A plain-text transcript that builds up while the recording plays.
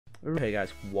Hey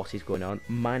guys, what is going on?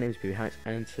 My name is BBHAXS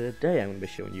and today I'm going to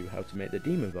be showing you how to make the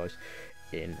demon voice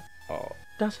in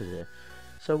Audacity.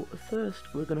 So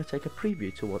first we're going to take a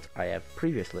preview to what I have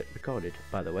previously recorded.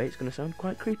 By the way, it's going to sound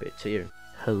quite creepy to you.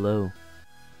 Hello.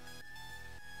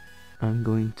 I'm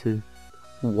going to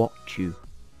watch you.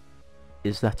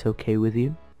 Is that okay with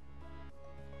you?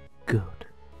 Good.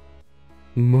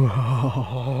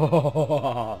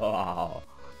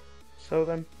 So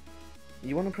then,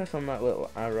 you want to press on that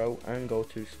little arrow and go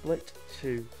to split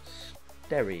to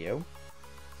stereo,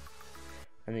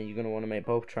 and then you're going to want to make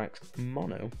both tracks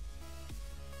mono.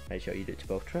 Make sure you do it to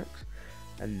both tracks,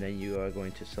 and then you are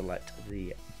going to select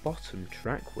the bottom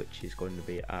track, which is going to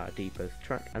be our deepest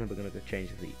track, and then we're going to go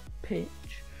change the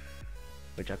pitch,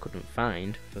 which I couldn't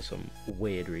find for some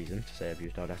weird reason to say I've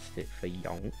used Audacity for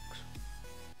yonks.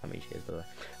 I mean, cheers by the way.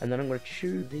 And then I'm going to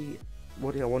choose the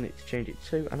what I want it to change it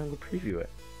to, and I'm going to preview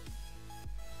it.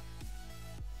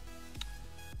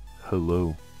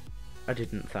 Hello. I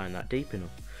didn't find that deep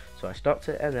enough, so I stopped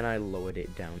it and then I lowered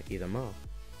it down even more.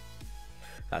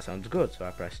 That sounds good, so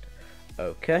I pressed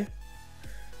OK,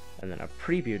 and then I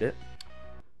previewed it.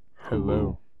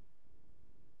 Hello.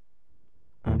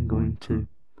 I'm going to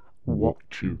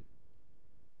watch you.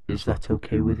 Is that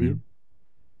okay with you?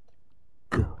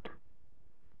 Good.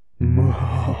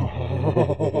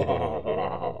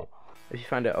 If you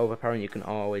find it overpowering, you can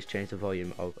always change the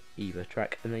volume of either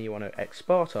track, and then you want to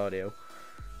export audio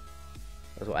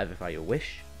as whatever file you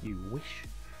wish.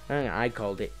 And I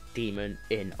called it Demon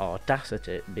in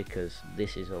Audacity because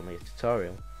this is only a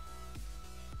tutorial.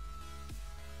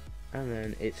 And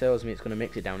then it tells me it's going to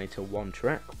mix it down into one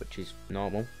track, which is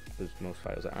normal because most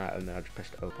files are out, and then I just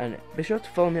pressed OK. And be sure to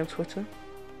follow me on Twitter.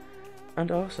 And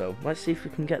also, let's see if we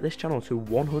can get this channel to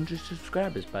 100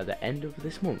 subscribers by the end of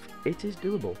this month. It is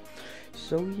doable.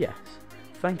 So yes,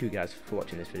 thank you guys for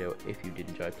watching this video. If you did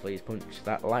enjoy, please punch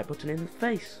that like button in the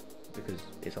face, because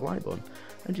it's a like button.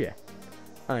 And yeah,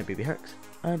 I'm BBHAXS,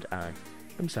 and I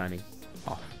am signing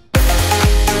off.